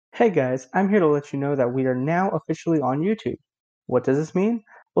Hey guys, I'm here to let you know that we are now officially on YouTube. What does this mean?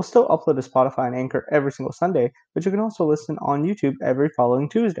 We'll still upload to Spotify and Anchor every single Sunday, but you can also listen on YouTube every following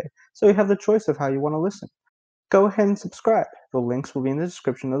Tuesday, so you have the choice of how you want to listen. Go ahead and subscribe. The links will be in the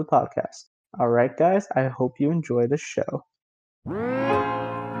description of the podcast. Alright guys, I hope you enjoy the show.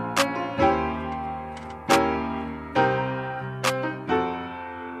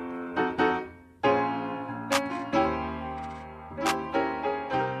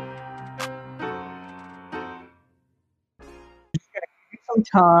 Some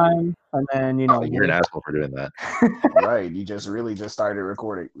time, and then You're an asshole for doing that. Right, you just started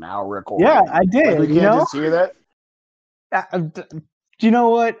recording. Now recording. Yeah, I did. Like, we can't just hear that. Do you know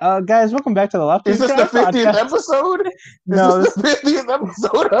what, guys? Welcome back to the Left. Is this the 50th episode? No, is this the 50th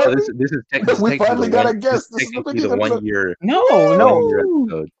episode? Oh, this is technically we finally got a guest. This is the 50th one episode. year.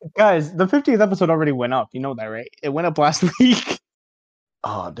 No. Guys, the 50th episode already went up. You know that, right? It went up last week.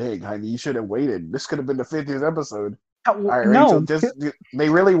 Oh dang, honey, you should have waited. This could have been the 50th episode. All right, no, Rachel, they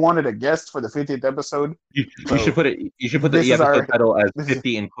really wanted a guest for the 50th episode. You should put it. You should put the episode title as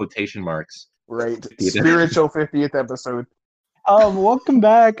 50 in quotation marks. Right, spiritual 50th episode. Welcome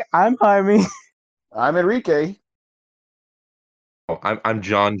back. I'm Jaime. I'm Enrique. Oh, I'm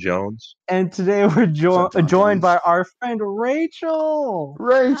John Jones. And today we're joined by our friend Rachel.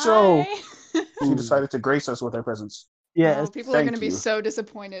 Rachel. Hi. She decided to grace us with her presence. Yes. Oh, people are going to be so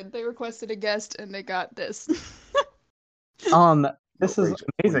disappointed. They requested a guest and they got this. This is Rachel,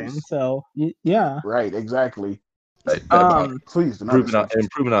 amazing. please. So yeah. Right, exactly. Please do not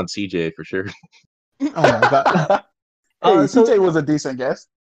improvement on CJ for sure. Oh my god. CJ was a decent guest.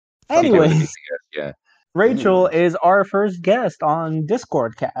 Anyway, yeah. Rachel is our first guest on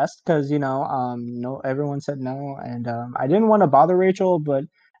Discord cast because no, everyone said no, and I didn't want to bother Rachel, but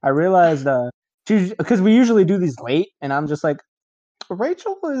I realized because we usually do these late, and I'm just like,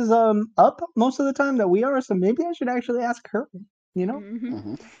 Rachel is up most of the time that we are, so maybe I should actually ask her.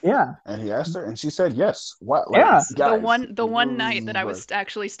 Mm-hmm. Yeah. And he asked her, and she said yes. What? Like, yeah. Guys, the one night that I was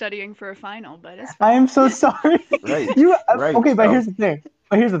actually studying for a final, but it's fine. I am so sorry. Right. Right. Okay, but here's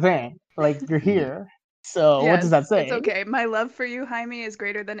the thing. Like, you're here. So yes, what does that say? It's okay. My love for you, Jaime, is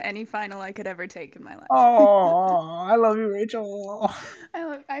greater than any final I could ever take in my life. Oh, I love you, Rachel.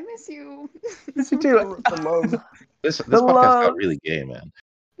 I miss you. Miss you too. The love. This podcast got really gay, man.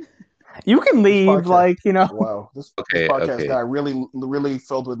 You can leave, Wow, this podcast got really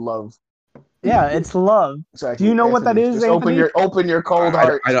filled with love. Yeah, it's love. Exactly. Do you know what that is? Just open your cold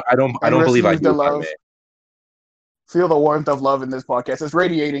heart. I don't believe I do. Love. Feel the warmth of love in this podcast. It's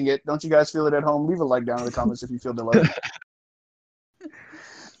radiating it. Don't you guys feel it at home? Leave a like down in the comments if you feel the love.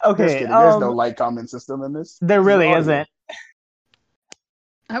 Okay. There's no like comment system in this. There really isn't.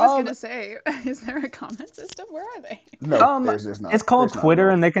 I was gonna say, is there a comment system? Where are they? No, there's not. It's called Twitter,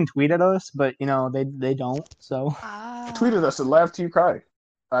 and they can tweet at us, but they don't. So tweet at us and laugh till you cry.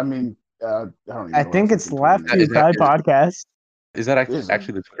 I mean, I don't. I think it's Laugh Till You Cry podcast. Is that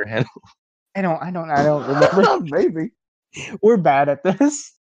actually the Twitter handle? I don't remember. Maybe. We're bad at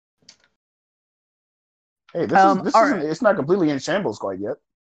this. Hey, this isn't, it's not completely in shambles quite yet.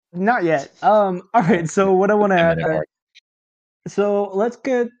 Not yet. All right. So what I want to add. So let's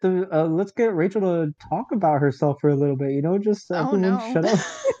get Rachel to talk about herself for a little bit. Just shut up.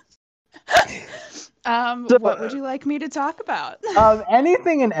 What would you like me to talk about?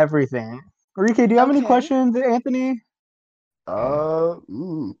 Anything and everything. Enrique, do you have any questions, Anthony?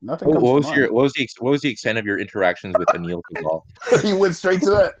 Nothing. What was the extent of your interactions with Anil Fazal? He went straight to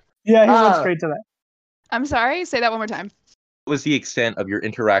that. Yeah, he went straight to that. I'm sorry. Say that one more time. What was the extent of your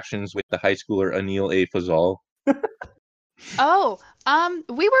interactions with the high schooler Anil A. Fazal?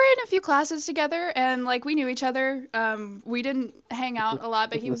 We were in a few classes together, and we knew each other. We didn't hang out a lot,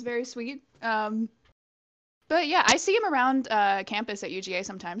 but he was very sweet. But yeah, I see him around campus at UGA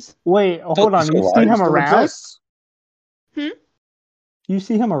sometimes. Wait, hold on. You see him around? You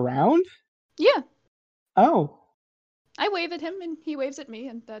see him around? Yeah. Oh. I wave at him, and he waves at me,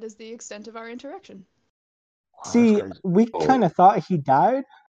 and that is the extent of our interaction. See, we kind of thought he died.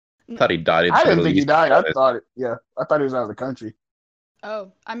 I thought he died. I didn't think he died. I thought he was out of the country.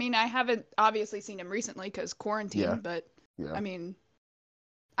 Oh, I mean, I haven't obviously seen him recently because quarantine, but I mean,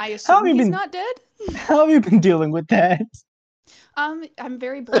 I assume he's not dead. How have you been dealing with that? I'm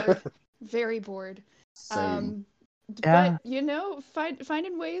very bored. Very bored. Same. But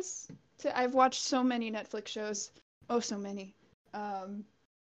finding ways to. I've watched so many Netflix shows. Oh, so many. And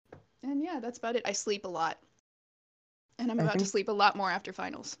yeah, that's about it. I sleep a lot. And I'm about to sleep a lot more after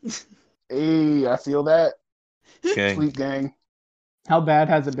finals. Hey, I feel that. Okay. Sleep gang. How bad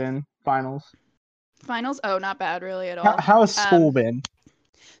has it been? Finals? Finals? Oh, not bad really at all. How has school been?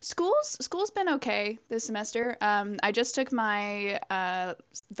 School's been okay this semester. I just took my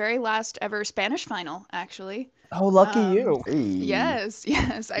very last ever Spanish final, actually. Oh, lucky Um, you. Hey. Yes.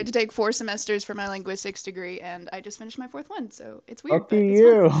 I had to take 4 semesters for my linguistics degree, and I just finished my 4th one, so it's weird, but Lucky it's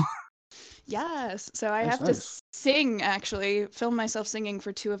fun. you. Yes. So I Nice, have to nice. sing, actually, film myself singing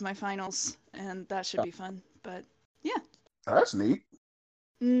for 2 of my finals, and that should be fun. But That's neat.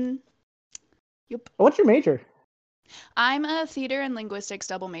 yep. What's your major? I'm a theater and linguistics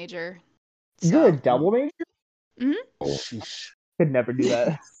double major. You're a So, double major? Sheesh. Could never do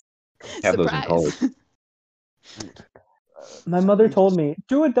that. Have those in college. surprise. My mother told me,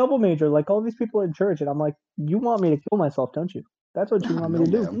 do a double major like all these people in church. And I'm like, you want me to kill myself, don't you? That's what you want me No,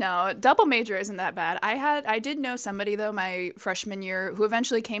 to do. ma'am. No, double major isn't that bad. I did know somebody though my freshman year who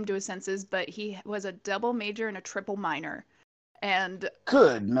eventually came to his senses, but he was a double major and a triple minor. And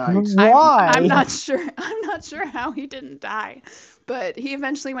Good night. Why? I'm not sure how he didn't die. But he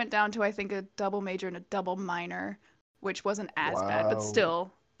eventually went down to I think a double major and a double minor, which wasn't as bad, but Wow.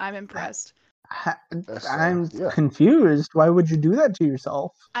 still I'm impressed. That's, I'm yeah. confused. Why would you do that to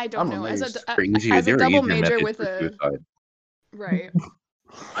yourself? I don't I'm know. amazed. For easier, as a there are double easier major methods with for a suicide. right.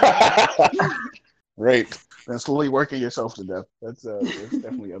 Right. And slowly working yourself to death. That's there's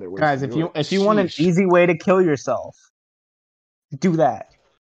definitely other ways. Guys, to if do you it. if you want an Sheesh. easy way to kill yourself, do that.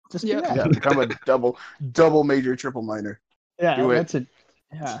 Just do Yep. that. Yeah, become a double major, triple minor. Yeah, Do it. that's it.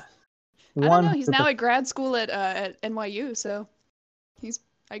 Yeah. I don't know. He's now at grad school at NYU, so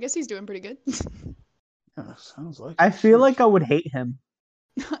I guess he's doing pretty good. Yeah, sounds like. I feel Sheesh. like I would hate him.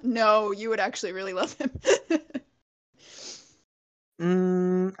 No, you would actually really love him.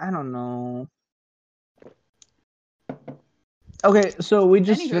 I don't know. Okay, so we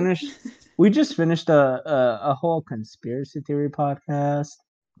just Anywho. finished a whole conspiracy theory podcast.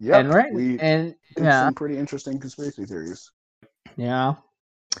 Yep. We did some pretty interesting conspiracy theories. Yeah.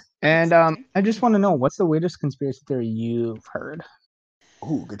 And I just want to know, what's the weirdest conspiracy theory you've heard?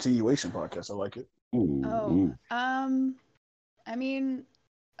 Ooh, continuation podcast. I like it. Ooh. I mean,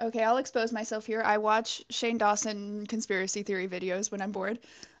 okay, I'll expose myself here. I watch Shane Dawson conspiracy theory videos when I'm bored.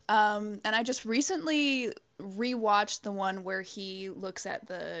 And I just recently rewatched the one where he looks at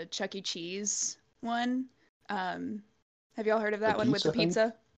the Chuck E. Cheese one. Have y'all heard of that one with the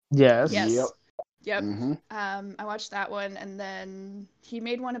pizza? Yes. Yes. Yep. Mm-hmm. I watched that one, and then he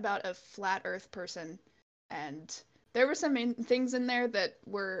made one about a flat Earth person, and there were some things in there that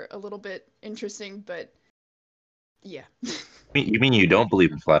were a little bit interesting, but yeah. You mean you don't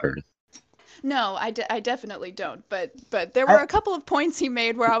believe in flat Earth? No, I definitely don't. But there were a couple of points he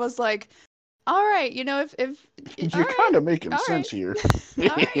made where I was like, all right, you know, if You're kind of making sense here. all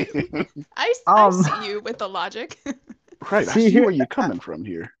right. I see you with the logic. Right, I see where you're coming from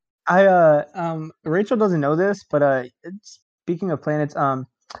here. Rachel doesn't know this, but speaking of planets,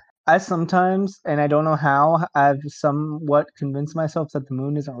 I sometimes, and I don't know how, I've somewhat convinced myself that the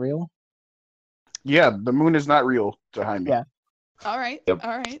moon isn't real. Yeah, the moon is not real to Jaime. Yeah. All right. Yep.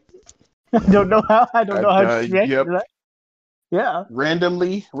 All right. I don't know how. I don't know how. Yep. Yeah.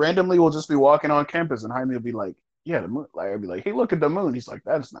 Randomly, we'll just be walking on campus, and Jaime will be like, "Yeah, the moon." Like, I'll be like, "Hey, look at the moon." He's like,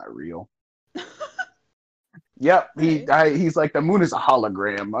 "That's not real." Yep. He's like, "The moon is a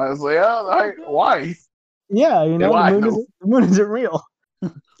hologram." I was like, "Oh, why?" Yeah, you know, Why? the moon isn't real.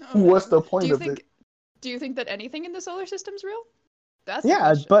 Oh, What's no. the point of it? Do you think that anything in the solar system's real? That's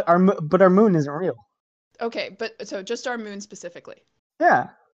Yeah, but our moon isn't real. okay, but so just our moon specifically. Yeah.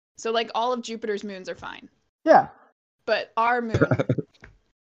 So like all of Jupiter's moons are fine, Yeah. but our moon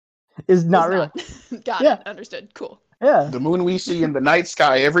is not real. Got it. Understood. Cool. Yeah. The moon we see in the night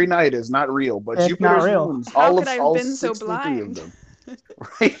sky every night is not real, but It's Jupiter's not real. moons, How all could I have all been so 63 blind? of them.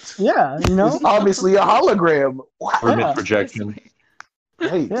 Right? Yeah, you know? It's obviously a hologram. Wow. Or Yeah. projection.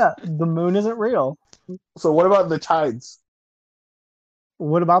 Right. Yeah, the moon isn't real. So what about the tides?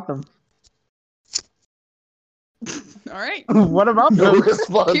 What about them? All right. What about No them?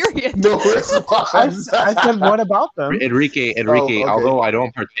 response. Period. No response. I said, what about them? Enrique, okay. although I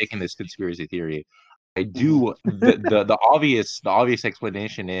don't partake in this conspiracy theory, I do. The obvious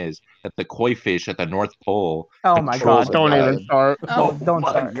explanation is that the koi fish at the North Pole. Oh my controls god! the Don't tide. even start. Oh Don't my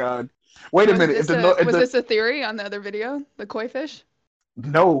start. god. Wait a minute. Was this a theory on the other video? The koi fish?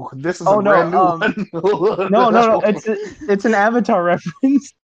 No, this is Oh, a no, brand new one. No. It's an Avatar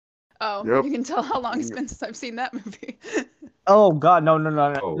reference. Oh, Yep. you can tell how long it's been since I've seen that movie. Oh god, no.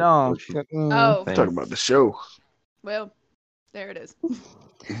 Oh, shit. Oh, I'm talking about the show. well, there it is.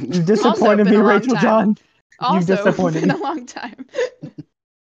 You disappointed been me, a long Rachel time. John. Also, disappointed been me. a long time.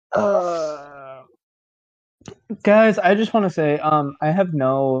 Guys, I just want to say, I have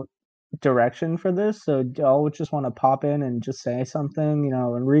no direction for this, so do y'all just want to pop in and just say something,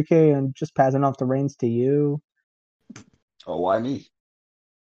 Enrique, and just passing off the reins to you? Oh, why me?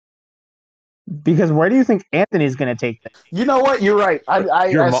 Because where do you think Anthony's gonna take this? You know what? You're right.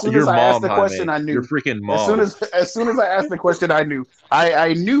 As soon as I asked the question, I knew. Your freaking mom. As soon as I asked the question, I knew.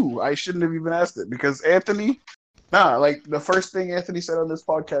 I knew I shouldn't have even asked it because Anthony. Nah, like the first thing Anthony said on this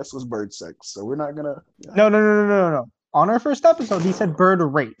podcast was bird sex, so we're not gonna. No. On our first episode, he said bird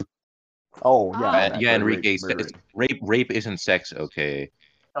rape. Oh yeah, Enrique. Rape isn't sex, okay?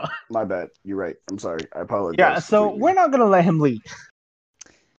 My bad. You're right. I'm sorry. I apologize. Yeah, so we're not gonna let him lead.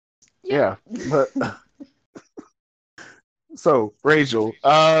 Yeah, but so Rachel,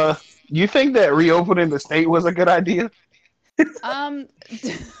 you think that reopening the state was a good idea?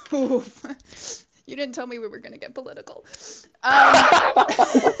 You didn't tell me we were gonna get political.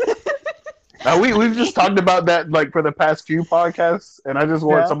 We've just talked about that like for the past few podcasts, and I just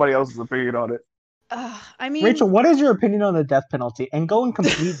want somebody else's opinion on it. I mean, Rachel, what is your opinion on the death penalty? And go in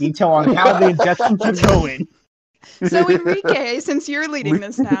complete detail on how the injection should go in. So Enrique, since you're leading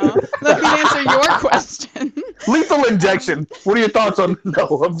this now, let me answer your question. Lethal injection. What are your thoughts on? No,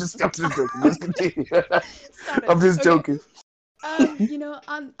 I'm just joking. Let's continue. I'm just joking.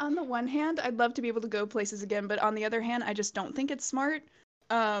 On the one hand, I'd love to be able to go places again, but on the other hand, I just don't think it's smart.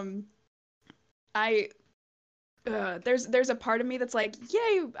 There's a part of me that's like,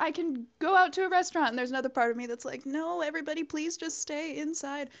 yay, I can go out to a restaurant, and there's another part of me that's like, no, everybody please just stay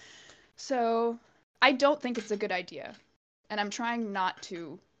inside. So I don't think it's a good idea, and I'm trying not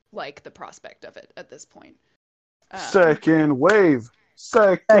to like the prospect of it at this point. Second wave.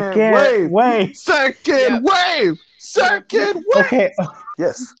 Second wave. Second wave. Second wave. Okay.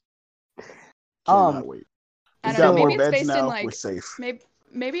 Yes. Cannot wait. I don't know. Maybe it's based now. in like We're safe.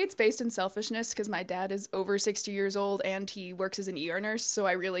 Maybe it's based in selfishness because my dad is over 60 years old and he works as an ER nurse, so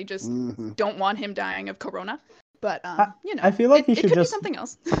I really just don't want him dying of corona. But I feel like he should could just be something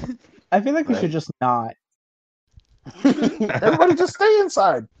else. I feel like we should just not. Everybody just stay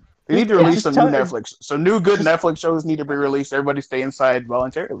inside. They need to release some new Netflix. Some new good Netflix shows need to be released. Everybody stay inside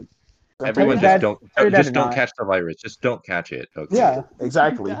voluntarily. Everyone just don't catch the virus. Just don't catch it. Okay. Yeah,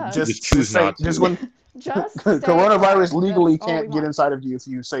 exactly. Just choose not to. Just when coronavirus legally can't get inside of you if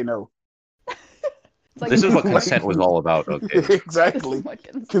you say no. This is what consent was all about. Okay. Exactly.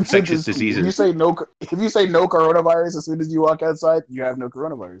 Infectious diseases. If you say no coronavirus as soon as you walk outside, you have no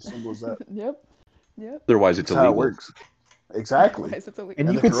coronavirus. Simple as that. Yep. Otherwise, it's illegal. How it works. Exactly. And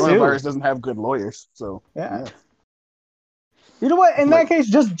the you could coronavirus sue. doesn't have good lawyers, so yeah. You know what? In that case,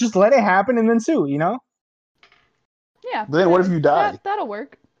 just let it happen and then sue. Yeah. But then what if you die? That'll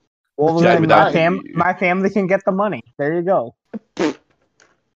work. Well, then my family can get the money. There you go.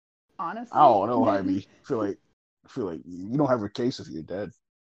 Honestly, I don't know, Jaime. I feel like you don't have a case if you're dead.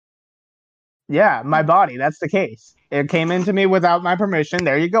 Yeah, my body. That's the case. It came into me without my permission.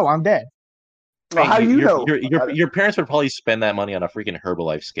 There you go. I'm dead. Well, how do you know? Your parents would probably spend that money on a freaking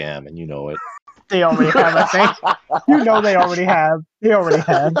Herbalife scam, and you know it. They already have a thing. You know they already have. They already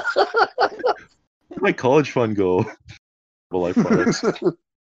have. Where'd my college fund go? Herbalife products.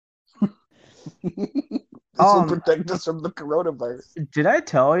 This will protect us from the coronavirus. Did I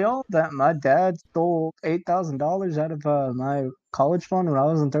tell y'all that my dad stole $8,000 out of my college fund when I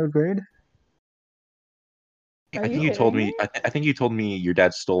was in 3rd grade? I think you told me. I think you told me your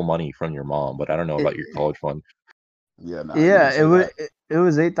dad stole money from your mom, but I don't know about your college fund. Yeah. No, yeah, it was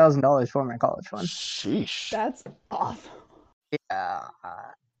 $8,000 for my college fund. Sheesh. That's awesome. Yeah.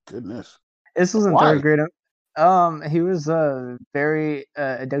 Goodness. This was in 3rd grade. He was very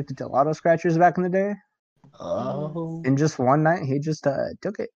addicted to lotto scratchers back in the day. Oh. And just one night, he just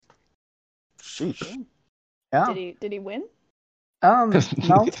took it. Sheesh. Yeah. Did he win? No.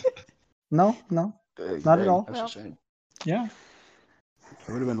 No. Not at all. That's a shame. Yeah.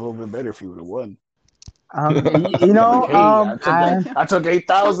 It would have been a little bit better if he would have won. I took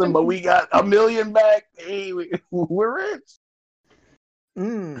 8,000, but we got $1 million back. Hey, we're rich.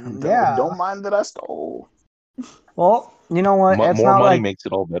 Yeah. Don't mind that I stole. Well, you know what? More money makes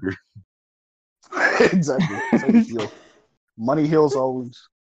it all better. Exactly. Money heals always.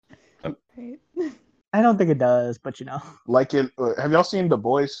 I don't think it does, but Like in, have y'all seen The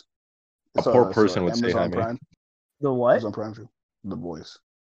Boys? A poor person would say, Prime. The what? Amazon Prime too. The Boys.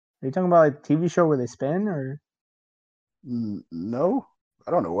 Are you talking about like a TV show where they spin, or? No,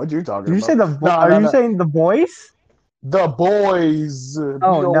 I don't know what you're talking Did you about. say Are you saying The Boys? The Boys.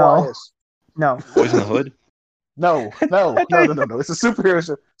 Oh no. No. Boys in the Hood. No. It's a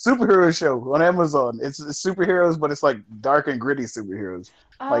superhero show on Amazon. It's superheroes, but it's like dark and gritty superheroes.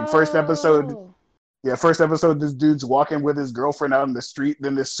 Like first episode, Yeah, first episode, this dude's walking with his girlfriend out in the street.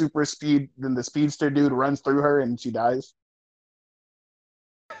 Then the speedster dude runs through her and she dies.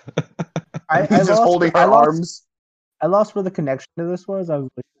 And he's just holding her arms. I lost where the connection to this was. I was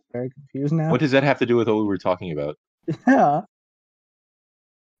like, very confused now. What does that have to do with what we were talking about? Yeah.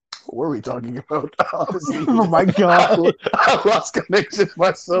 What were we talking about? Honestly, Oh my god. I lost connection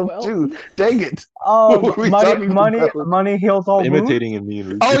myself too. Dang it. Oh, money heals all wounds. Imitating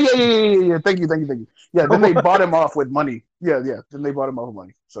immune. Oh yeah. Thank you. Yeah, then they bought him off with money. Yeah. Then they bought him off with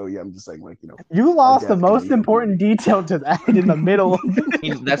money. So yeah, I'm just saying, like, You lost the most important detail to that in the middle. I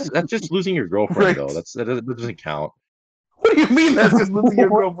mean, that's just losing your girlfriend, though. That doesn't count. What do you mean that's just losing your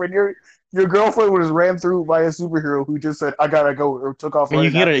girlfriend? Your girlfriend was ran through by a superhero who just said, "I gotta go," or took off. I mean,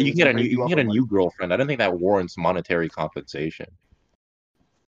 you can get a new girlfriend. I don't think that warrants monetary compensation.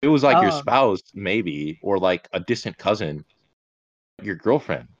 It was like your spouse, maybe, or like a distant cousin. Your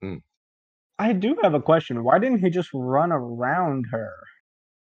girlfriend. I do have a question. Why didn't he just run around her?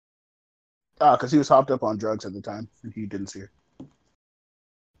 Because he was hopped up on drugs at the time and he didn't see her.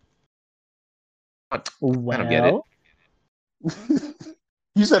 Well, I don't get it.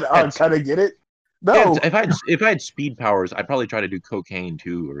 You said, "I kind of get it." No, yeah, if I had speed powers, I'd probably try to do cocaine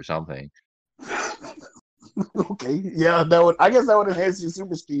too or something. Okay, yeah, that would. I guess that would enhance your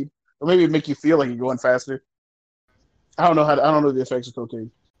super speed, or maybe make you feel like you're going faster. I don't know the effects of cocaine.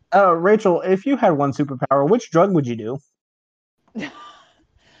 Rachel, if you had one superpower, which drug would you do?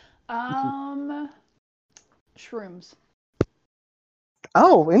 Shrooms.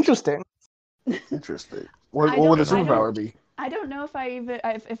 Oh, interesting. Interesting. What would the superpower be? I don't know if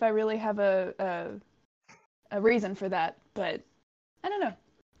I really have a reason for that, but I don't know.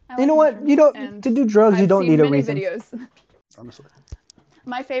 You know what? You don't to do drugs. You don't need a reason. Videos. Honestly,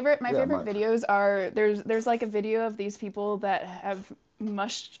 my favorite videos are there's like a video of these people that have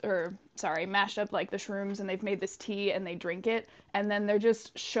mashed up like the shrooms, and they've made this tea and they drink it, and then they're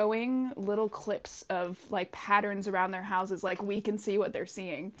just showing little clips of like patterns around their houses, like we can see what they're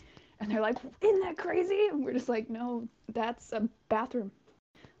seeing. And they're like, "Isn't that crazy?" And we're just like, "No, that's a bathroom."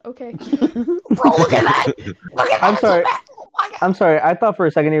 Okay. Bro, look at that! I'm sorry. I thought for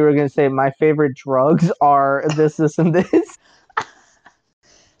a second you were going to say my favorite drugs are this, and this.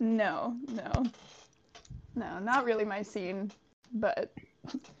 No, not really my scene, but.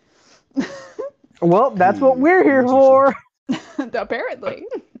 Well, that's what we're here for. Apparently.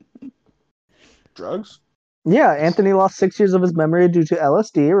 Drugs? Yeah, Anthony lost 6 years of his memory due to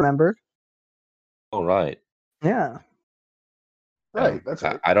LSD, remember? Oh, right. Yeah. Right, that's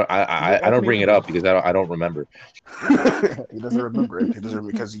right. I don't bring it up because I don't remember. He doesn't remember it. He doesn't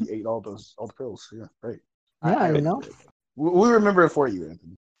remember because he ate all the pills. Yeah, right. Yeah, you know. We remember it for you,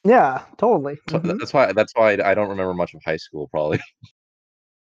 Anthony. Yeah, totally. That's why I don't remember much of high school, probably.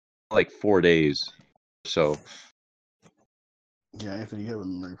 Like 4 days. So. Yeah, Anthony, you have a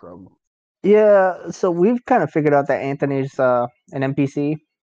memory problem. Yeah, so we've kind of figured out that Anthony's an NPC.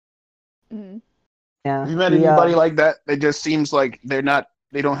 Mm-hmm. Yeah. Have you met anybody like that? It just seems like they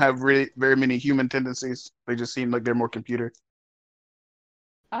don't have really very many human tendencies. They just seem like they're more computer.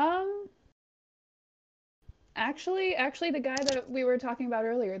 Actually, the guy that we were talking about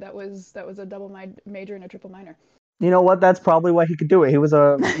earlier, that was a double major and a triple minor. You know what? That's probably why he could do it. He was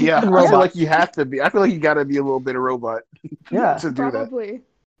a yeah. robot. I feel like you have to be. I feel like you got to be a little bit of robot. Yeah, to do probably.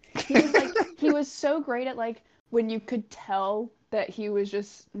 He was so great at like when you could tell that he was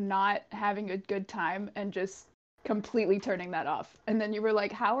just not having a good time and just completely turning that off. And then you were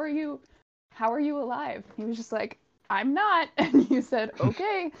like, "How are you alive?" He was just like, "I'm not." And you said,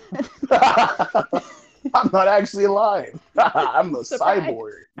 "Okay." I'm not actually alive. I'm a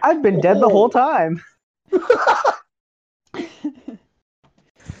cyborg. I've been dead the whole time.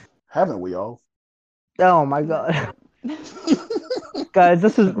 Haven't we all? Oh my god. Guys,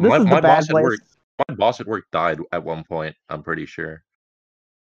 this is the bad place. My boss at work died at one point, I'm pretty sure.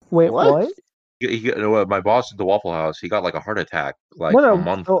 Wait, what? My boss at the Waffle House, he got like a heart attack like a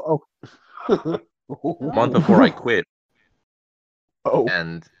month. A month before I quit. Oh.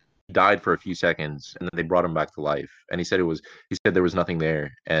 And he died for a few seconds, and then they brought him back to life. And he said there was nothing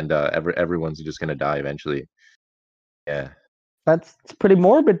there, and everyone's just gonna die eventually. Yeah. That's pretty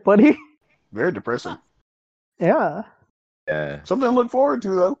morbid, buddy. Very depressing. Yeah. Yeah. Something to look forward to,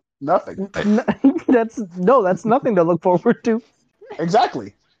 though. Nothing. That's nothing to look forward to.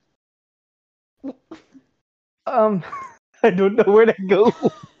 Exactly. I don't know where to go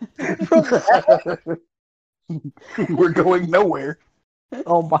from that. We're going nowhere.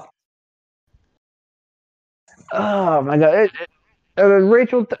 Oh my god.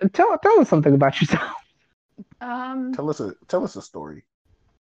 Rachel, tell us something about yourself. Tell us a story.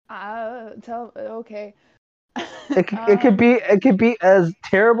 Okay. It could be as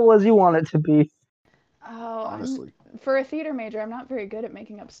terrible as you want it to be. Oh, Honestly. For a theater major, I'm not very good at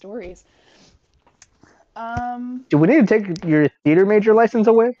making up stories. Do we need to take your theater major license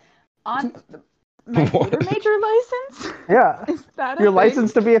away? On my theater major license? Yeah. Is that your thing?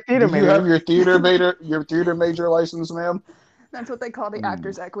 license to be a theater major? Do you have your theater major license, ma'am? That's what they call the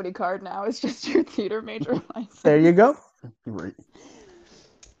Actors Equity card now. It's just your theater major license. There you go. Right.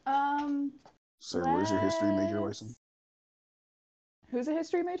 Sir, where's your history major license? Who's a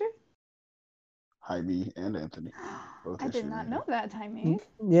history major? Jaime and Anthony. I did not know that, Jaime.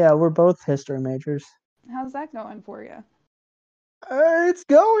 Yeah, we're both history majors. How's that going for you? It's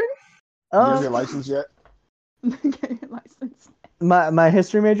going. You have your license yet? Get your license. My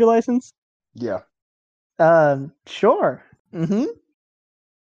history major license? Yeah. Sure. Mm-hmm.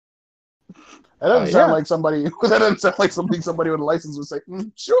 That doesn't sound like somebody. That doesn't sound like something somebody with a license would say.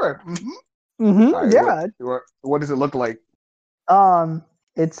 Sure. Mm-hmm. Mm-hmm. Right, Yeah. What does it look like?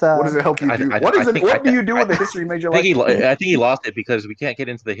 It's What does it help you do? What do you do with a history major license? I think he lost it because we can't get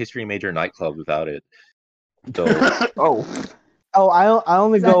into the history major nightclub without it. So. I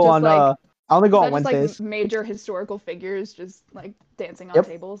only go on I only go on Wednesdays. Wednesdays. Like major historical figures just like dancing on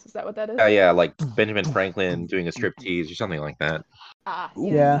tables. Is that what that is? Yeah, like Benjamin Franklin doing a striptease or something like that.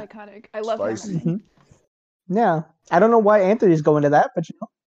 Yeah. Iconic. I love Spicy. Hamilton. Yeah, I don't know why Anthony's going to that, but you know.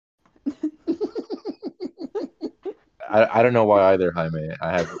 I don't know why either, Jaime.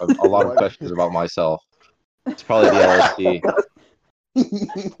 I have a lot of questions about myself. It's probably the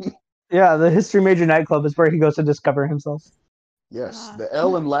LSD. Yeah, the history major nightclub is where he goes to discover himself. Yes, the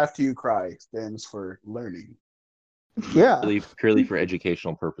L in Laugh Till You Cry stands for learning. Yeah. Purely for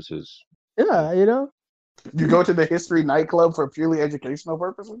educational purposes. Yeah, you know. You go to the history nightclub for purely educational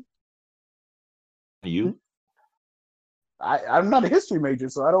purposes? You? I'm not a history major,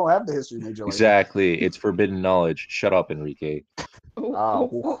 so I don't have the history major. Exactly. It's forbidden knowledge. Shut up, Enrique.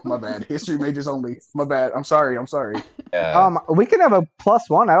 Oh, my bad. History majors only. My bad. I'm sorry. Yeah. We can have a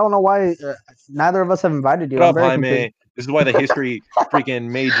 +1. I don't know why neither of us have invited you. Shut up, Jaime. This is why the history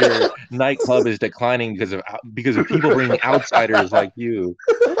freaking major nightclub is declining because of people bringing outsiders like you.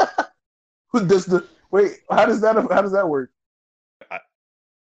 Wait, how does that work?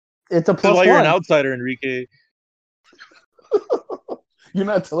 It's a +1. That's why you're an outsider, Enrique. You're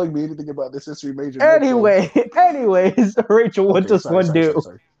not telling me anything about this history major. Anyways, Rachel, what does one do?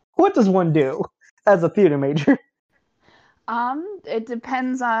 What does one do as a theater major? It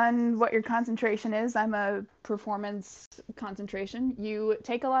depends on what your concentration is. I'm a performance concentration. You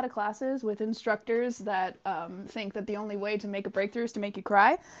take a lot of classes with instructors that think that the only way to make a breakthrough is to make you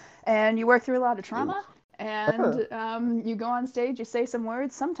cry, and you work through a lot of trauma. And you go on stage, you say some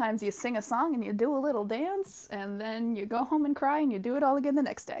words. Sometimes you sing a song and you do a little dance, and then you go home and cry, and you do it all again the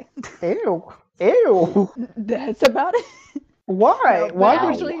next day. Ew. That's about it. Why? No,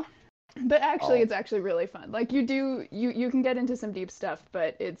 Why? But actually, it's actually really fun. Like you can get into some deep stuff,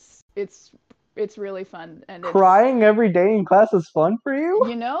 but it's really fun. And crying every day in class is fun for you?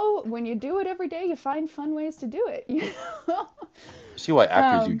 You know, when you do it every day, you find fun ways to do it. You know? See why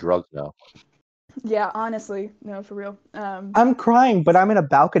actors do drugs now. Yeah, honestly, no, for real. I'm crying, but I'm in a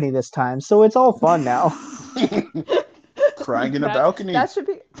balcony this time, so it's all fun now. Crying in a balcony. That should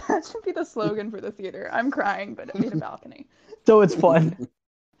be the slogan for the theater. I'm crying, but in a balcony. So it's fun.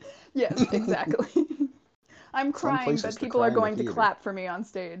 Yes, exactly. I'm crying, but people are going to clap for me on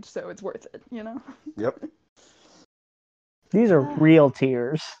stage, so it's worth it, you know? Yep. These are real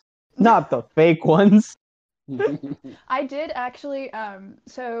tears, not the fake ones. I did actually,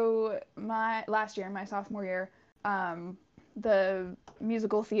 so last year, my sophomore year, the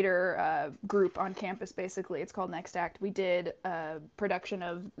musical theater group on campus, basically, it's called Next Act. We did a production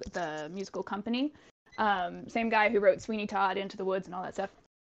of the musical Company. Same guy who wrote Sweeney Todd, Into the Woods, and all that stuff.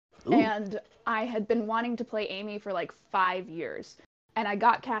 Ooh. And I had been wanting to play Amy for like 5 years. And I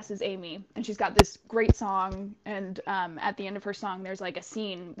got cast as Amy, and she's got this great song, and at the end of her song, there's like a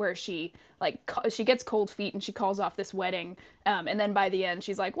scene where she gets cold feet and she calls off this wedding, and then by the end,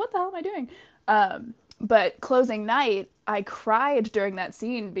 she's like, what the hell am I doing? But closing night, I cried during that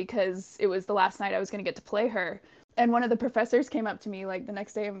scene because it was the last night I was going to get to play her. And one of the professors came up to me like the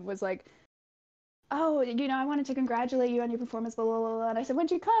next day and was like, oh, you know, I wanted to congratulate you on your performance, blah, blah, blah, blah. And I said,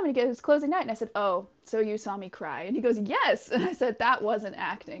 when'd you come? And he goes, closing night. And I said, oh, so you saw me cry? And he goes, yes. And I said, that wasn't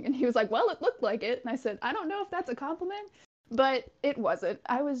acting. And he was like, well, it looked like it. And I said, I don't know if that's a compliment, but it wasn't.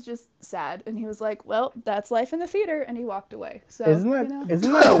 I was just sad. And he was like, well, that's life in the theater. And he walked away. So isn't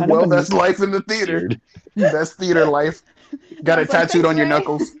that that's life in the theater. That's theater life. Got it tattooed on your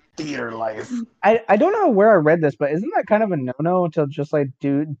knuckles. theater life. I don't know where I read this, but isn't that kind of a no-no to just like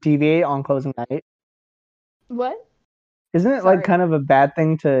deviate on closing night? What? Isn't it Sorry. like kind of a bad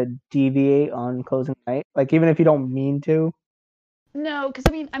thing to deviate on closing night? Like even if you don't mean to? No, because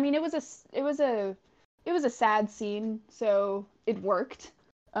I mean, it was a sad scene, so it worked.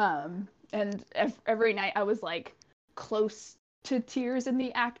 And every night I was like close to tears in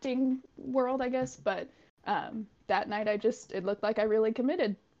the acting world, I guess. But that night it looked like I really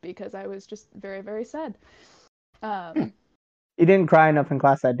committed because I was just very, very sad. You didn't cry enough in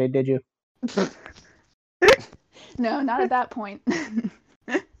class that day, did you? No, not at that point.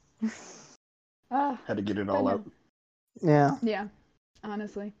 Had to get it all out. Yeah. Yeah,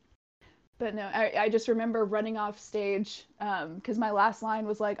 honestly. But no, I just remember running off stage because my last line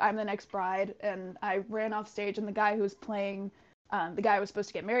was like, I'm the next bride. And I ran off stage and the guy who was playing, the guy I was supposed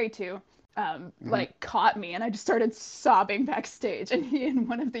to get married to, like caught me. And I just started sobbing backstage. And he and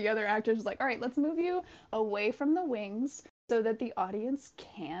one of the other actors was like, all right, let's move you away from the wings so that the audience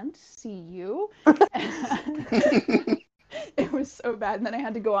can't see you. It was so bad. And then I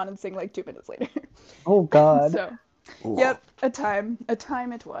had to go on and sing like 2 minutes later. Oh, God. So, yep, a time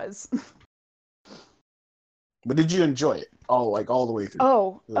it was. But did you enjoy it all the way through?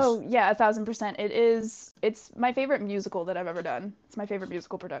 Oh yeah, 1,000%. It's my favorite musical that I've ever done. It's my favorite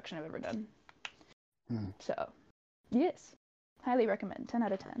musical production I've ever done. So, yes, highly recommend. 10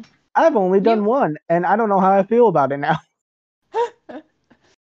 out of 10. I've only done one, and I don't know how I feel about it now.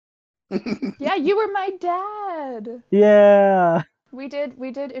 Yeah, you were my dad. Yeah. We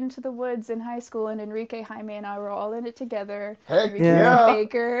did Into the Woods in high school, and Enrique, Jaime, and I were all in it together. Heck Enrique yeah! was the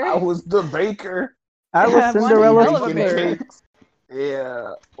baker. I was the baker. I was Yeah, Cinderella's one hell of a baker. baker.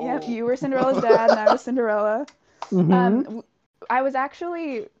 Yeah. Yep, you were Cinderella's dad, and I was Cinderella. I was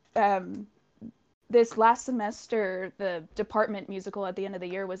actually this last semester, the department musical at the end of the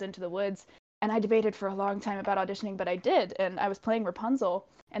year was Into the Woods, and I debated for a long time about auditioning, but I did, and I was playing Rapunzel,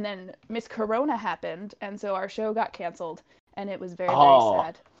 and then Miss Corona happened, and so our show got canceled, and it was very, very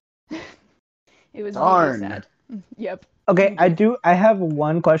sad. It was really sad. Yep. Okay, I have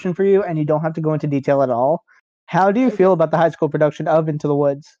one question for you, and you don't have to go into detail at all. How do you feel about the high school production of Into the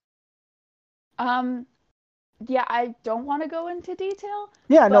Woods? Yeah, I don't want to go into detail.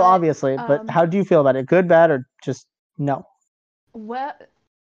 Yeah, no, obviously, but how do you feel about it? Good, bad, or just no? Well,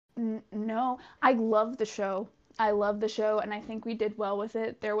 no. I love the show. And I think we did well with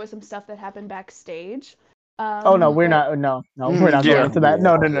it. There was some stuff that happened backstage. Oh no, we're not. No, we're not going into that.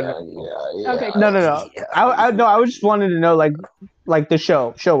 No. Yeah. Okay. No. Yeah. I just wanted to know, like the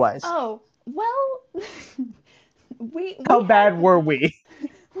show wise. Oh well, How bad were we?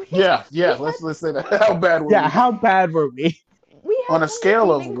 Yeah. Let's say that. How bad were we? Yeah, how bad were we? On a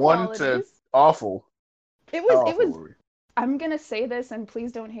scale of 1 to awful. It was. I'm gonna say this, and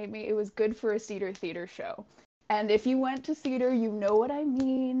please don't hate me. It was good for a Cedar Theater show. And if you went to Cedar, you know what I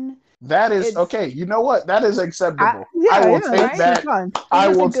mean. That is okay. You know what? That is acceptable. I will take that. I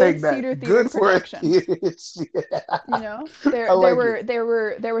will take that. Good for it. You know,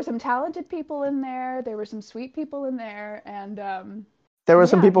 there were some talented people in there. There were some sweet people in there, and there were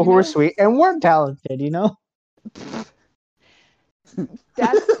some people who were sweet and weren't talented. You know.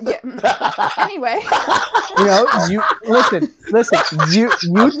 That's anyway. You know, you listen.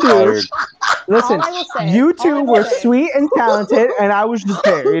 You two were sweet and talented, and I was just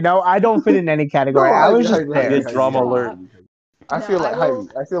there. You know, I don't fit in any category. I was just there. Drama alert. I feel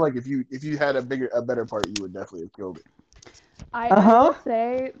like if you had a better part, you would definitely have killed it. I will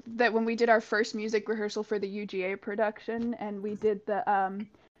say that when we did our first music rehearsal for the UGA production, and we did the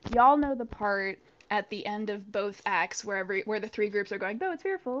y'all know the part at the end of both acts where the three groups are going, though it's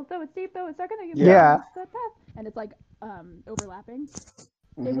fearful, though it's deep, though it's dark, and it's like overlapping.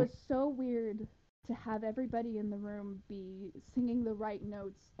 It was so weird to have everybody in the room be singing the right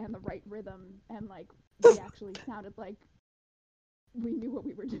notes and the right rhythm, and like we actually sounded like we knew what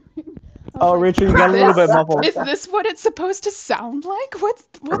we were doing. Oh, like, Richard, you got a little bit muffled. Is this what it's supposed to sound like?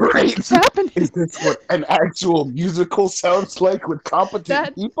 What's happening? Is this what an actual musical sounds like with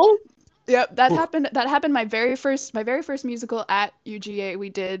competent people? Yep, that happened my very first musical at UGA. We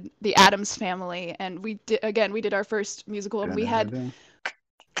did The Addams Family, and we did our first musical, and we had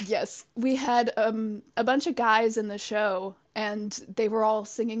a bunch of guys in the show, and they were all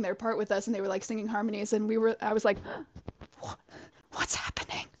singing their part with us, and they were like singing harmonies, and I was like, what's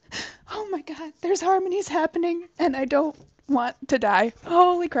happening? Oh my god, there's harmonies happening, and I don't want to die.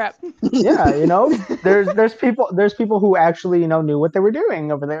 Holy crap. Yeah, you know, there's people who actually, you know, knew what they were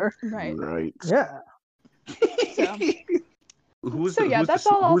doing over there. Right. Yeah. Who's that's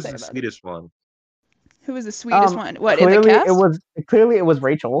all I'll say the about sweetest one? Who was the sweetest one? What, clearly in the cast? it was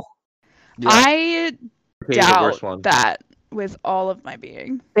Rachel. Yeah. I Okay, the doubt worst one. that with all of my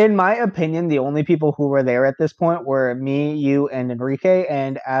being. In my opinion, the only people who were there at this point were me, you, and Enrique.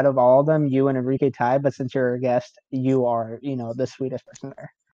 And out of all of them, you and Enrique tied. But since you're a guest, you are, the sweetest person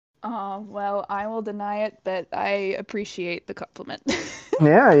there. Oh, well, I will deny it, but I appreciate the compliment.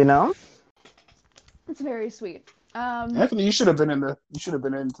 Yeah, It's very sweet. Anthony, you should have been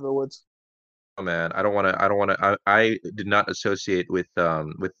into the woods. Oh man, I don't want to. I did not associate with.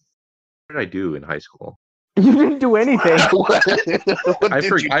 What did I do in high school? You didn't do anything. I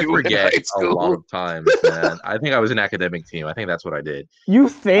forget a lot of times, man. I think I was an academic team. I think that's what I did. You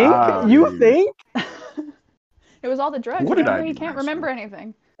think? You think? It was all the drugs. What did I You do can't remember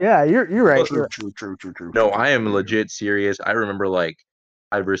anything. Yeah, you're right. True. No, I am legit serious. I remember like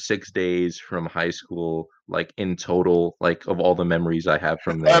 5 or 6 days from high school, like in total, like of all the memories I have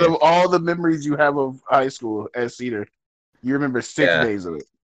from there. Out of all the memories you have of high school at Cedar, you remember 6 days of it.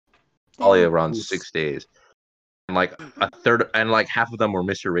 Probably around 6 days. And like a third, and like half of them were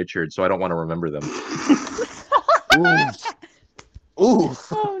Mr. Richard, so I don't want to remember them. Oof.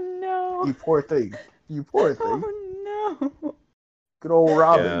 Oh no. You poor thing. Oh no. Good old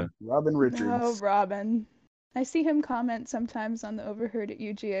Robin. Yeah. Robin Richards. Oh, Robin. I see him comment sometimes on the Overheard at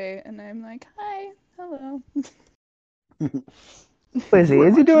UGA, and I'm like, hi, hello. Is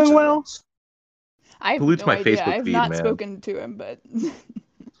he doing well? I have Pollutes no my idea. Facebook I have feed, not man. spoken to him, but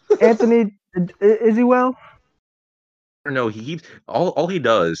Anthony, is he well? No, he keeps all he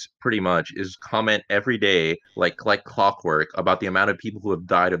does pretty much is comment every day, like clockwork, about the amount of people who have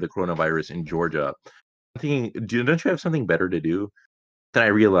died of the coronavirus in Georgia. I'm thinking, don't you have something better to do? Then I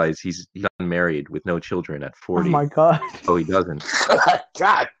realize he's unmarried with no children at 40. Oh my god. Oh, he doesn't.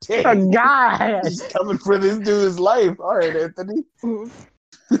 God Oh damn. god. He's coming for this dude's life. All right, Anthony.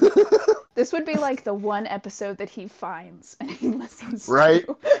 this would be like the one episode that he finds and he listens Right.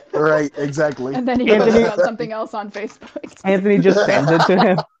 to. Right, exactly. And then he posts about something else on Facebook. Anthony just sends it to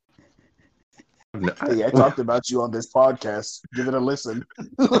him. Hey, I talked about you on this podcast. Give it a listen.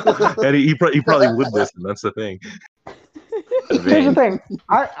 And he probably would listen. That's the thing. Here's the thing.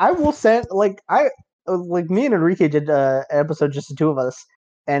 I will send like me and Enrique did an episode, just the two of us,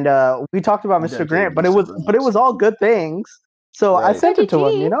 and we talked about Mr. Grant, but it was all good things. So I sent it to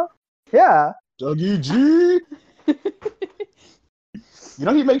him, Yeah. Dougie G.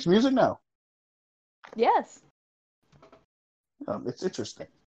 He makes music now. Yes. It's interesting.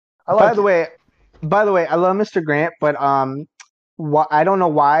 By the way, I love Mr. Grant, but I don't know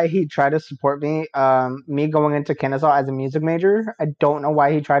why he tried to support me. Me going into Kennesaw as a music major. I don't know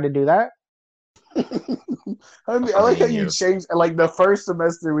why he tried to do that. I like how you changed. Like the first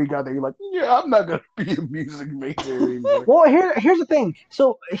semester we got there, you're like, "Yeah, I'm not gonna be a music major anymore." Well, here's the thing.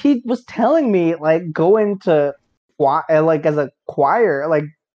 So he was telling me like go into like as a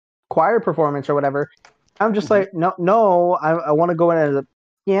choir performance or whatever. I'm just like, no, I want to go in as a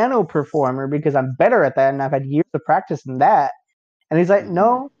piano performer because I'm better at that and I've had years of practice in that. And he's like,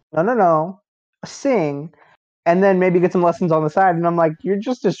 no, sing, and then maybe get some lessons on the side. And I'm like, you're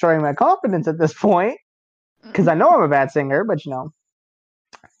just destroying my confidence at this point because I know I'm a bad singer, but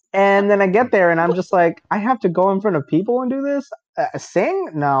And then I get there and I'm just like, I have to go in front of people and do this? Sing?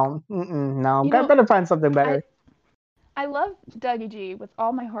 No, no. I better find something better. I love Dougie G with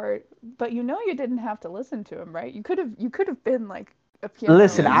all my heart, but you didn't have to listen to him, right? You could have been like a piano.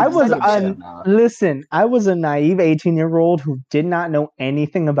 Listen, I was a naive 18-year-old who did not know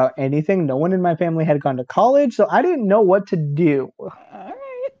anything about anything. No one in my family had gone to college, so I didn't know what to do. All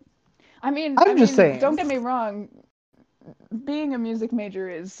right. I mean, just saying. Don't get me wrong. Being a music major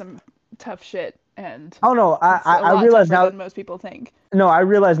is some tough shit, and oh no, I realize now than most people think. No, I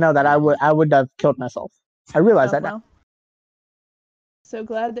realize now that I would have killed myself. I realize that now. So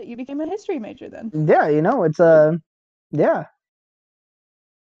glad that you became a history major then. Yeah, it's yeah.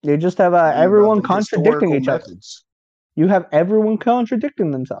 You just have everyone contradicting each other. You have everyone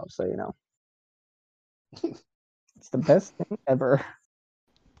contradicting themselves, so it's the best thing ever.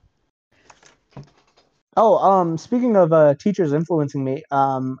 Oh, speaking of teachers influencing me,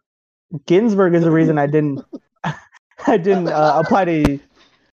 Ginsburg is the reason I didn't apply to.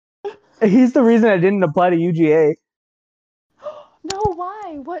 He's the reason I didn't apply to UGA. No,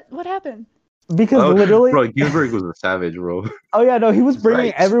 why? What happened? Because literally, bro, Ginsburg was a savage, bro. Oh yeah, no, he was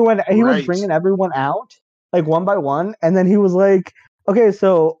bringing everyone. He was bringing everyone out like one by one, and then he was like, "Okay,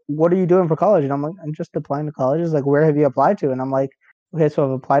 so what are you doing for college?" And I'm like, "I'm just applying to colleges. Like, where have you applied to?" And I'm like, "Okay, so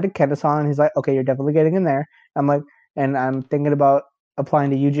I've applied to Kennesaw." And he's like, "Okay, you're definitely getting in there." I'm like, and I'm thinking about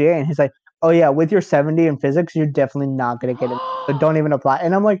applying to UGA. And he's like, "Oh yeah, with your 70 in physics, you're definitely not gonna get in. So don't even apply."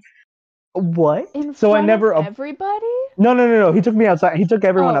 And I'm like, What? In So I front never. of everybody? No. He took me outside. He took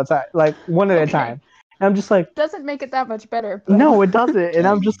everyone Oh. outside, like one at a Okay. time. And I'm just like, Doesn't make it that much better. But... no, it doesn't. And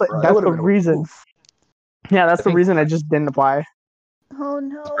I'm Dang, just like, bro, that that's would've the been a reason. oof. Yeah, that's I the think- reason I just didn't apply. Oh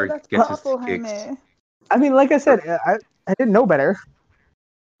no, Ginsburg that's gets his awful, kicks. Jaime. I mean, like I said, I didn't know better.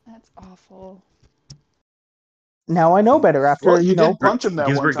 That's awful. Now I know better after, Well, you did punch him that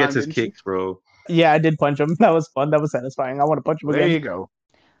one Ginsburg time, gets his didn't you? kicks, bro. Yeah, I did punch him. That was fun. That was satisfying. I want to punch him There again. you go.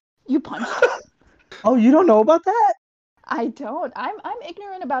 You punched. Oh, you don't know about that? I don't. I'm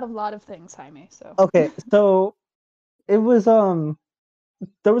ignorant about a lot of things, Jaime. So. Okay, so it was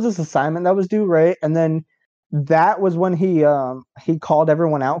there was this assignment that was due, right? And then that was when he called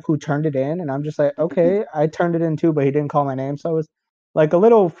everyone out who turned it in, and I'm just like, okay, I turned it in too, but he didn't call my name, so I was like a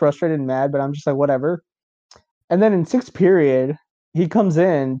little frustrated and mad, but I'm just like, whatever. And then in sixth period, he comes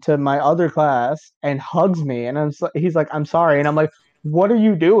in to my other class and hugs me, and he's like, I'm sorry, and I'm like, what are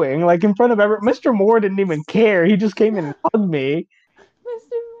you doing? Like in front of Mr. Moore didn't even care. He just came in and hugged me.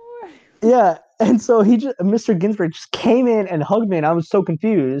 Mr. Moore. Yeah, and so Mr. Ginsburg just came in and hugged me, and I was so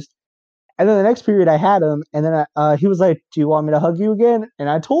confused. And then the next period, I had him, and then he was like, "Do you want me to hug you again?" And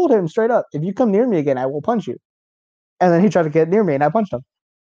I told him straight up, "If you come near me again, I will punch you." And then he tried to get near me, and I punched him.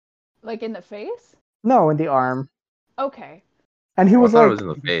 Like in the face? No, in the arm. Okay. And he I was thought like, it was in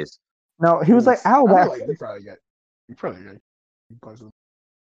the face. "No," he was like, "Ow, I feel that." like you probably got.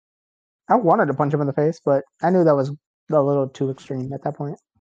 I wanted to punch him in the face, but I knew that was a little too extreme at that point.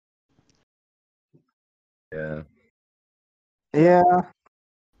 Yeah. Yeah.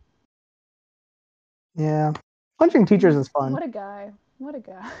 Yeah. Punching teachers is fun. What a guy. What a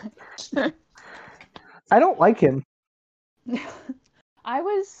guy. I don't like him. I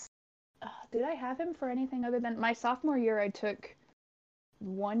was. Did I have him for anything other than my sophomore year? I took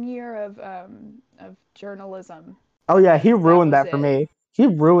 1 year of journalism. Oh yeah, he ruined was that for it. me. He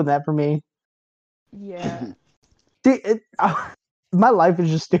ruined that for me. Yeah. See, my life is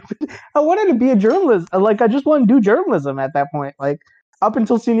just stupid. I wanted to be a journalist. Like I just wanted to do journalism at that point, like up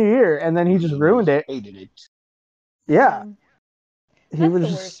until senior year, and then he just ruined it. Hated it. Yeah, he That's was the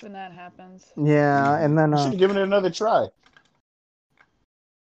just worst when that happens. yeah, and then You should have given it another try.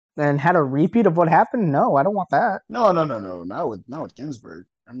 and had a repeat of what happened. No, I don't want that. No. Not with Ginsburg.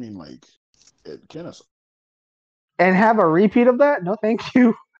 I mean, like, at Kennesaw. And have a repeat of that? No, thank you.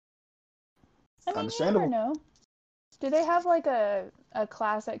 I mean, you never Understandable. know. Do they have like a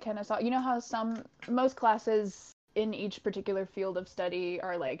class at Kennesaw? You know how most classes in each particular field of study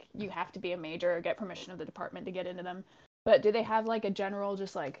are like you have to be a major or get permission of the department to get into them. But do they have like a general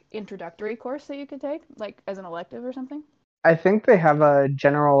just like introductory course that you could take like as an elective or something? I think they have a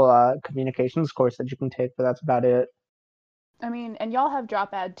general communications course that you can take, but that's about it. I mean, and y'all have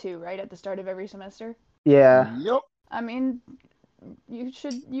drop ad too, right? At the start of every semester? Yeah. Yep. I mean,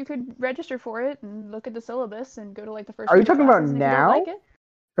 you could register for it and look at the syllabus and go to like the first Are you few talking about classes, and if you don't now? like it,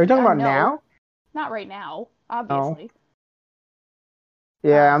 Are you talking about no. now? Not right now, obviously.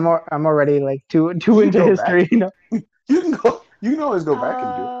 Yeah, I'm already like too You into go history. back. You know, You can always go back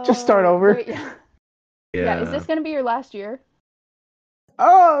and do it. Just start over. Wait, Yeah. yeah, is this gonna be your last year?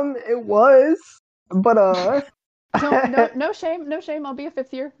 It was, but No shame, no shame. I'll be a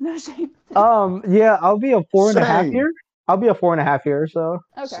fifth year. No shame. yeah, I'll be a 4.5 Same. year. I'll be a 4.5 year. So,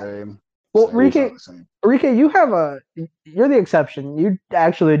 Okay. Same. well, Same, Rike, about the same. you're the exception. You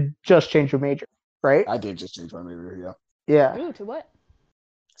actually just changed your major, right? I did just change my major. Yeah. Yeah, Ooh, to what?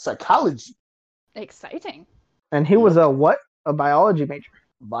 Psychology, Exciting. and he was a what? A biology major.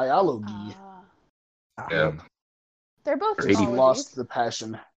 biology. Yeah. They're both Or Just 80 technologies. lost the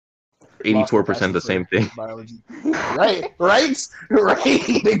passion. 84% the for same thing. Biology. Right.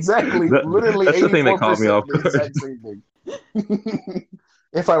 Exactly. Literally, That's the thing that caught me 84% off the exact same thing.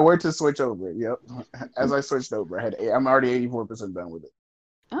 If I were to switch over, yep. As I switched over, I'm already 84% done with it.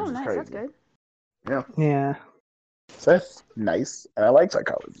 Oh, Which is nice. crazy. That's good. Yeah. So that's nice. And I like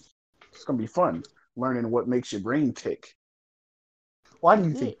psychology. It's gonna be fun learning what makes your brain tick. Why do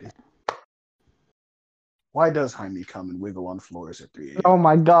you think Yeah. this? Why does Jaime come and wiggle on floors at 3 a.m.? Oh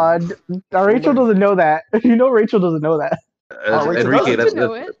my God, Rachel doesn't know that. You know, Rachel doesn't know that. Rachel Enrique, doesn't that's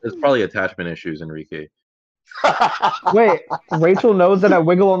know it. that's probably attachment issues, Enrique. Wait, Rachel knows that I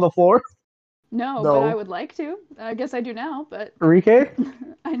wiggle on the floor. No, No. but I would like to. I guess I do now, but Enrique,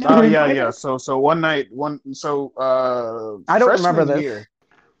 I know. Oh Enrique? yeah. So one night, I don't freshman remember this. year,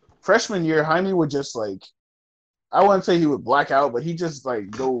 freshman year, Jaime would just like, I wouldn't say he would black out, but he just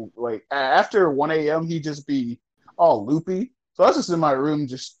like go like after 1 a.m. he'd just be all loopy. So I was just in my room,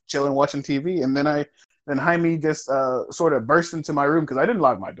 just chilling, watching TV, and then Jaime just sort of burst into my room because I didn't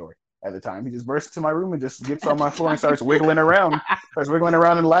lock my door. at the time. He just bursts into my room and just gets on my floor and starts wiggling around.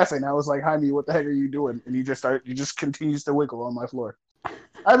 And laughing. I was like, Jaime, what the heck are you doing? And he just continues to wiggle on my floor.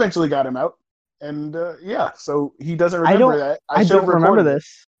 I eventually got him out. And so he doesn't remember that. I don't remember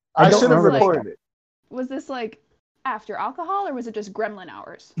this. I should have remember this. recorded it. Was this like after alcohol, or was it just gremlin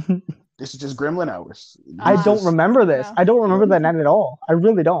hours? This is just gremlin hours. I don't remember this. Yeah. I don't remember that night at all. I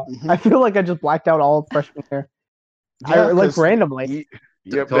really don't. Mhm. I feel like I just blacked out all freshman year. Like 'cause randomly.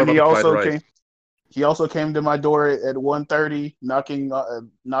 Yep. Tell him Then about the fried rice. he also came to my door at 1:30,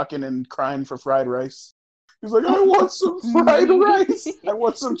 knocking and crying for fried rice. He's like, I want some fried rice. I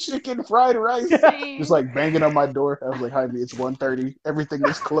want some chicken fried rice. Just like banging on my door. I was like, Jaime, it's 1:30. Everything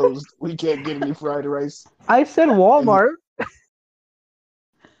is closed. We can't get any fried rice. I said Walmart.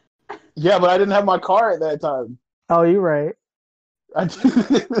 Yeah, but I didn't have my car at that time. Oh, you're right.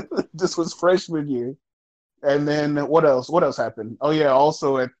 This was freshman year. And then what else? What else happened? Oh yeah,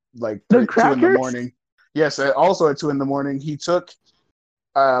 also at like The 2 in the crackers? morning. Yes, also at 2 in the morning, he took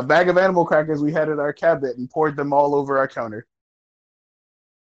a bag of animal crackers we had at our cabinet and poured them all over our counter.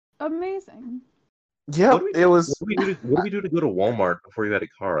 Amazing. Yeah, What it was What did we do to go to Walmart before you had a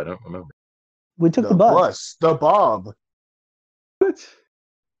car? I don't remember. We took the the bus. the Bob. What?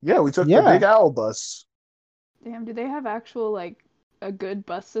 Yeah, we took Yeah. the Big Owl bus. Damn, do they have actual like a good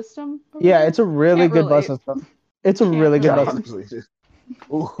bus system? over Yeah, there? it's a really Can't good bus relate. system. It's a Can't really good Yeah, bus relate. system.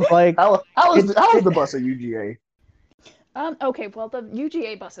 honestly. Ooh. Like, How is the bus at UGA? Okay, well the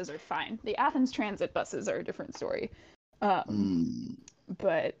UGA buses are fine. The Athens Transit buses are a different story.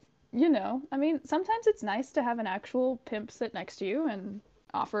 But you know, I mean, sometimes it's nice to have an actual pimp sit next to you and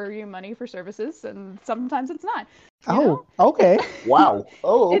offer you money for services, and sometimes it's not. You know? okay. Wow.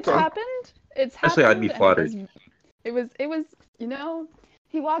 Oh, It's okay. happened. It's I say I'd be happened, and flattered. It was, you know,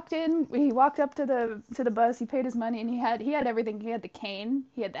 he walked up to the bus, he paid his money, and he had everything. He had the cane,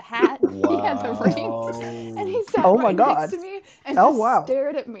 he had the hat, he had the rings, and he sat Oh my right God. next to me and Oh, just wow.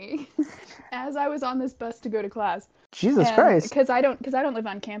 stared at me as I was on this bus to go to class. Jesus Christ. Because I don't live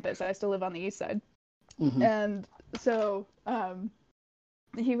on campus. I still live on the east side. Mhm. And so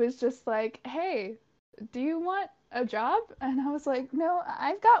he was just like, hey, do you want a job? And I was like, no,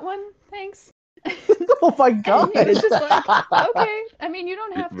 I've got one, thanks. Oh my And God. he was just like, okay, I mean, you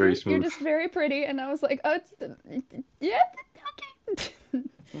don't have to, Very you're smooth. just very pretty. And I was like, oh, yeah, okay.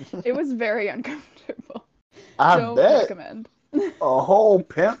 It was very uncomfortable. I Don't bet recommend. a whole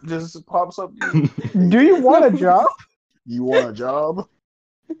pimp just pops up. Do you want a job? You want a job?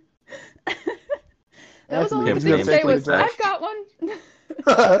 That was all Yeah, he was same going to say was, thing. I've got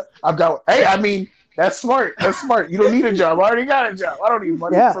one. I've got. Hey, I mean, that's smart. That's smart. You don't need a job. I already got a job. I don't need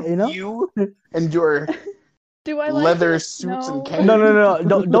money Yeah, from you know? you and your Do I like leather it? suits No. and canes.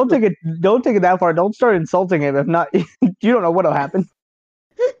 No. Don't take it that far. Don't start insulting him. If not, you don't know what'll happen.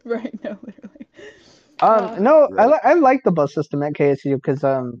 Right, no, literally. No, Right. I like the bus system at KSU because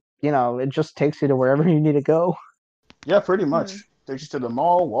you know, it just takes you to wherever you need to go. Yeah, pretty much. Hmm. Takes you to the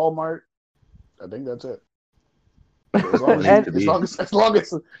mall, Walmart. I think that's it. As long as,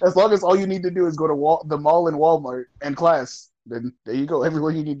 And- as long as all you need to do is go to the mall and Walmart and class, then there you go.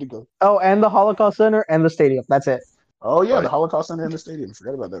 Everywhere you need to go. Oh, and the Holocaust Center and the stadium. That's it. Oh yeah, Right. the Holocaust Center and the stadium.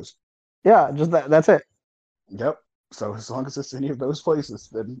 Forgot about those. Yeah, just that's it. Yep. So as long as it's any of those places,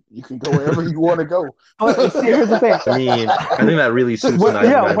 then you can go wherever you want to go. But see, here's the thing. I mean, I think that really suits Where, 99%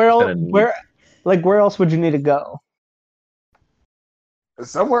 yeah, of need. where else would you need to go?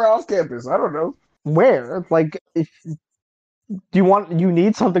 Somewhere off campus. I don't know. Where? Like, if you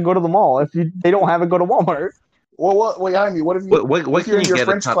need something, go to the mall. If they don't have it, go to Walmart. Well, wait, Jaime, what if you? What if you're can in you your get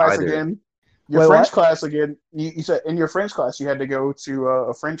French that's not class either? again? Your Wait, French what? class again. You said in your French class you had to go to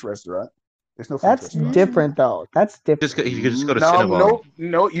a French restaurant. There's no French That's restaurant. different, though. That's different. You could just go to no, Cinnabon.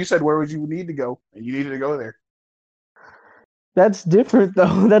 no. You said where would you need to go, and you needed to go there. That's different,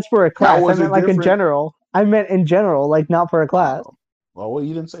 though. That's for a class. I was it meant like in different? general. I meant in general, like not for a class. Oh. Well,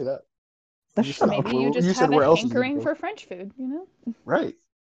 you didn't say that. That's You shut said- up. Maybe you You just said have where a else is it hankering go? for French food, you know? Right.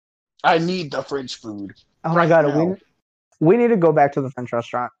 I need the French food. Oh my right god, now. we need to go back to the French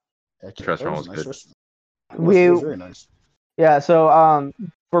restaurant. Heck yeah, restaurant that was a nice good. restaurant. We- It was very nice. Yeah, so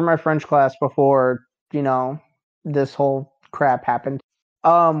for my French class before, you know, this whole crap happened,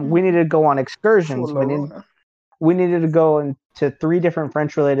 we needed to go on excursions. We needed to go into 3 different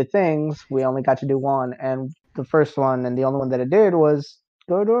French related things. We only got to do one, and the first one and the only one that it did was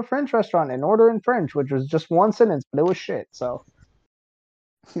go to a French restaurant and order in French, which was just one sentence, but it was shit. So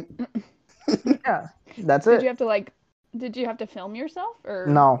yeah, that's Did it. did you have to film yourself or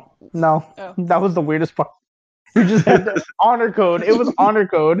No, Oh. that was the weirdest part. You just had the honor code. It was honor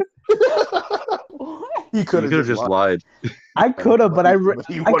code. What? You could have just lied. I could have, but I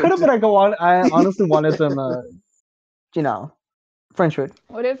could have, but I go on. I honestly wanted some, French food.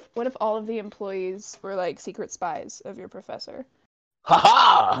 What if all of the employees were like secret spies of your professor?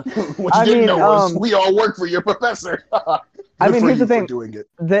 Ha What you didn't know was we all work for your professor. I mean, here's the thing. Doing it.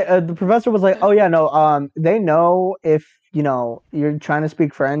 The professor was like, "Oh yeah, no. They know if you're trying to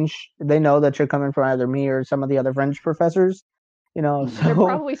speak French. They know that you're coming from either me or some of the other French professors. So They're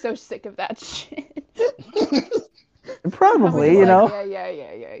probably so sick of that shit. Probably,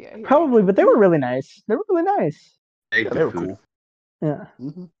 Yeah. Probably, but they were really nice. They were really nice. Yeah, they were cool. Yeah.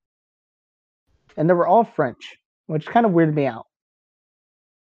 Mm-hmm. And they were all French, which kind of weirded me out.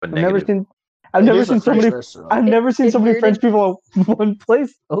 But I've never seen so many French people in one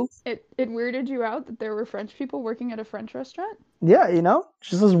place. Oh. It weirded you out that there were French people working at a French restaurant? Yeah,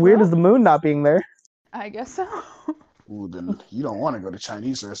 just as weird as the moon not being there. I guess so. Ooh, then you don't want to go to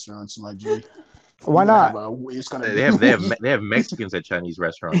Chinese restaurants, my G. Why not? They have Mexicans at Chinese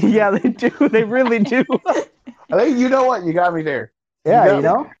restaurants. Yeah, they do. They really do. I think you know what? You got me there.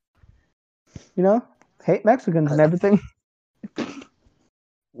 Yeah, hate Mexicans and everything.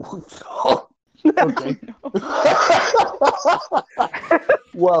 Okay.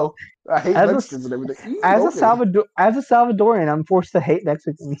 Whoa. I hate Mexicans and everything. As a Salvadorian, I'm forced to hate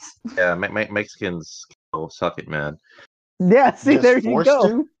Mexicans. Yeah, Mexicans suck it, man. Yeah, see, there you go.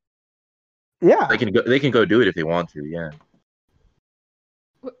 To? Yeah. They can go do it if they want to, yeah.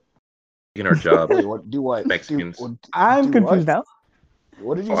 In our job. Wait, what? Mexicans. I'm confused now.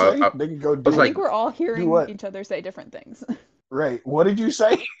 What did you say? They can go do I think we're all hearing each other say different things. Right. What did you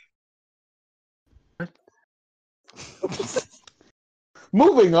say?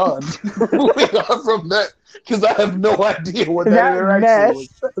 Moving on from that, because I have no idea what that interaction was.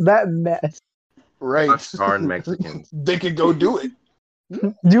 That mess. Right. Darn Mexicans. They could go do it.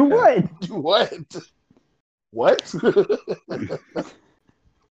 Do what? Do what? What?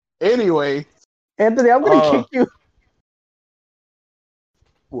 Anyway. Anthony, I'm going to kick you.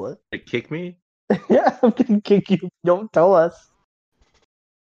 What? Kick me? Yeah, I'm going to kick you. Don't tell us.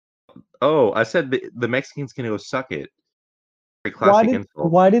 Oh, I said the Mexicans can go suck it. Very classic insult.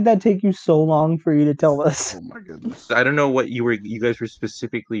 Why did that take you so long for you to tell us? Oh my goodness. I don't know what you guys were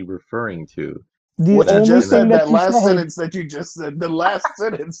specifically referring to. What you just said, that last sentence that you just said, the last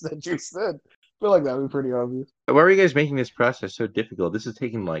sentence that you said. I feel like that would be pretty obvious. Why are you guys making this process so difficult? This is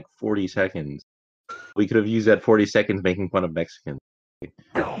taking like 40 seconds. We could have used that 40 seconds making fun of Mexicans.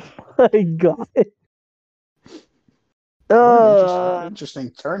 Oh my god.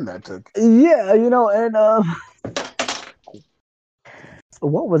 Interesting turn that took. Yeah, and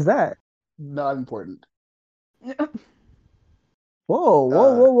what was that? Not important.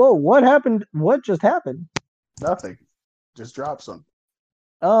 Whoa. What happened? What just happened? Nothing. Just drop some.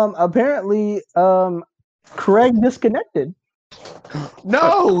 Apparently, Craig disconnected.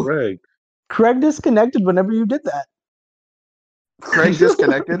 No! Craig disconnected whenever you did that. Craig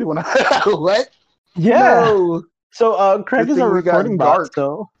disconnected when I what? Yeah. No. So Craig is a recording bot,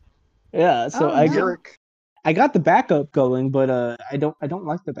 so yeah, so I got the backup going, but I don't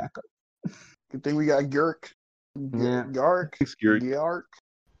like the backup. Good thing we got Gurk. Yeah. Yark.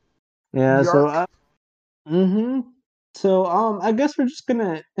 Yeah, so So I guess we're just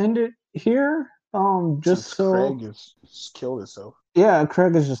gonna end it here. Just since so Craig has killed himself. Yeah,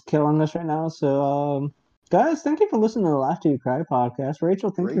 Craig is just killing us right now. So guys, thank you for listening to the Laugh Till You Cry podcast. Rachel,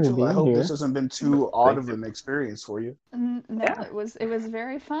 thank you for being here. I hope this hasn't been too odd of an experience for you. No, it was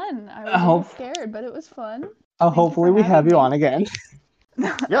very fun. I was scared, but it was fun. Hopefully we have you on again.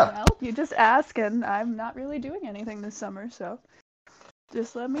 Yeah. Well, you just ask, and I'm not really doing anything this summer, so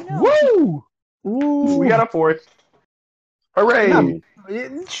just let me know. Woo! Ooh. We got a fourth. Hooray!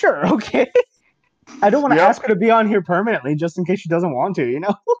 Sure, okay. I don't want to ask her to be on here permanently, just in case she doesn't want to,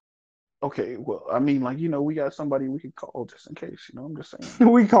 Okay, well, I mean, we got somebody we could call just in case, I'm just saying.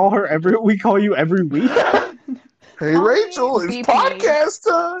 We call you every week. Hey, Rachel, it's podcast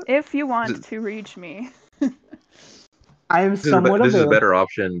time. If you want to reach me. I am somewhat This is a better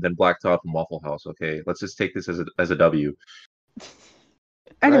option than Black Top and Waffle House, okay? Let's just take this as a W.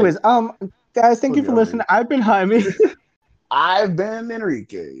 Anyways, guys, thank you for listening. I've been Jaime. I've been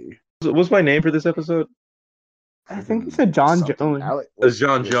Enrique. What's my name for this episode? I think you said John Jones. It's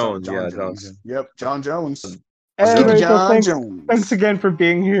John Jones. John Jones. Yep, John Jones. Hey, Rachel, John Jones. Thanks again for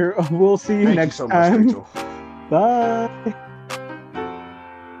being here. We'll see you next time. Thank you so much, Rachel. Bye.